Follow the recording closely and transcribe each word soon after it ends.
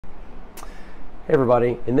Hey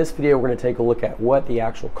everybody, in this video we're going to take a look at what the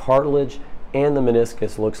actual cartilage and the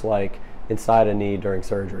meniscus looks like inside a knee during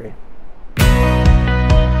surgery. There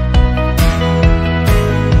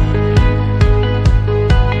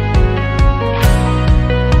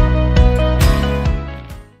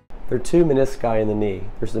are two menisci in the knee.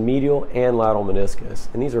 There's the medial and lateral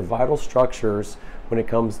meniscus, and these are vital structures when it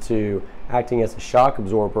comes to acting as a shock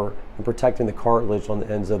absorber and protecting the cartilage on the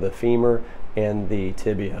ends of the femur and the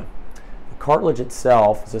tibia. The cartilage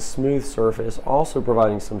itself is a smooth surface, also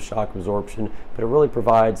providing some shock absorption, but it really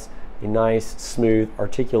provides a nice, smooth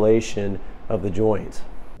articulation of the joint.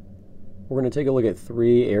 We're going to take a look at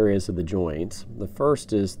three areas of the joint. The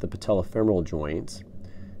first is the patella femoral joint.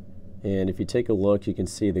 And if you take a look, you can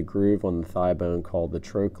see the groove on the thigh bone called the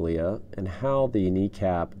trochlea and how the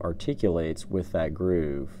kneecap articulates with that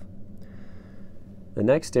groove. The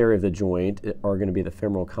next area of the joint are going to be the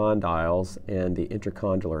femoral condyles and the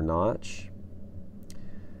intercondylar notch.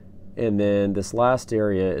 And then this last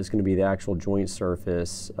area is going to be the actual joint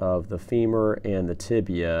surface of the femur and the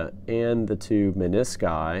tibia and the two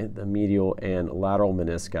menisci, the medial and lateral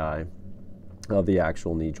menisci of the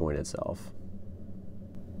actual knee joint itself.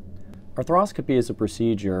 Arthroscopy is a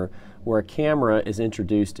procedure where a camera is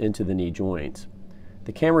introduced into the knee joint.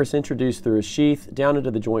 The camera is introduced through a sheath down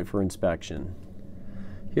into the joint for inspection.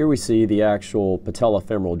 Here we see the actual patella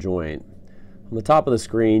femoral joint. On the top of the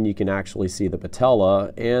screen you can actually see the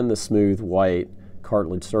patella and the smooth white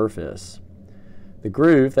cartilage surface. The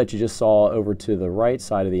groove that you just saw over to the right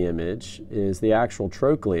side of the image is the actual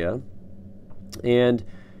trochlea, and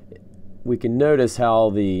we can notice how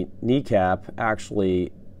the kneecap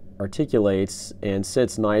actually articulates and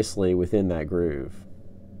sits nicely within that groove.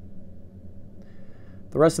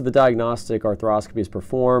 The rest of the diagnostic arthroscopy is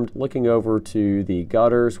performed looking over to the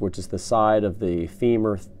gutters, which is the side of the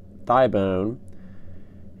femur thigh bone,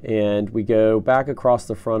 and we go back across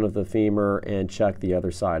the front of the femur and check the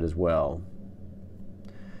other side as well.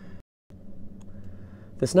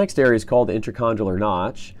 This next area is called the intercondylar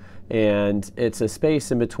notch, and it's a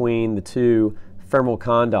space in between the two femoral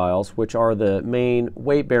condyles, which are the main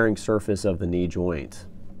weight-bearing surface of the knee joint.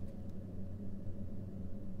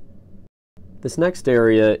 This next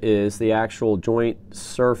area is the actual joint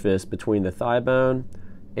surface between the thigh bone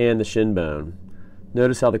and the shin bone.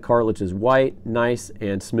 Notice how the cartilage is white, nice,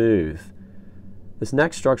 and smooth. This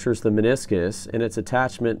next structure is the meniscus and its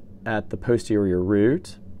attachment at the posterior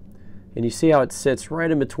root. And you see how it sits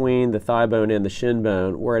right in between the thigh bone and the shin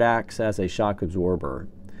bone, where it acts as a shock absorber.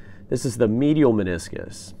 This is the medial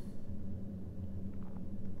meniscus.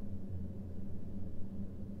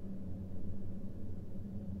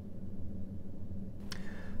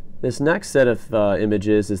 This next set of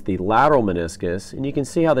images is the lateral meniscus, and you can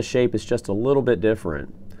see how the shape is just a little bit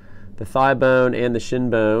different. The thigh bone and the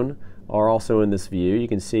shin bone are also in this view. You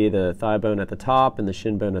can see the thigh bone at the top and the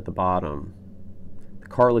shin bone at the bottom. The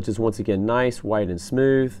cartilage is once again nice, white, and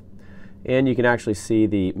smooth. And you can actually see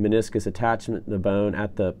the meniscus attachment to the bone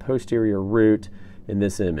at the posterior root in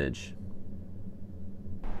this image.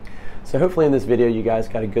 So hopefully in this video you guys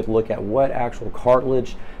got a good look at what actual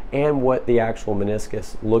cartilage and what the actual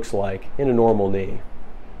meniscus looks like in a normal knee.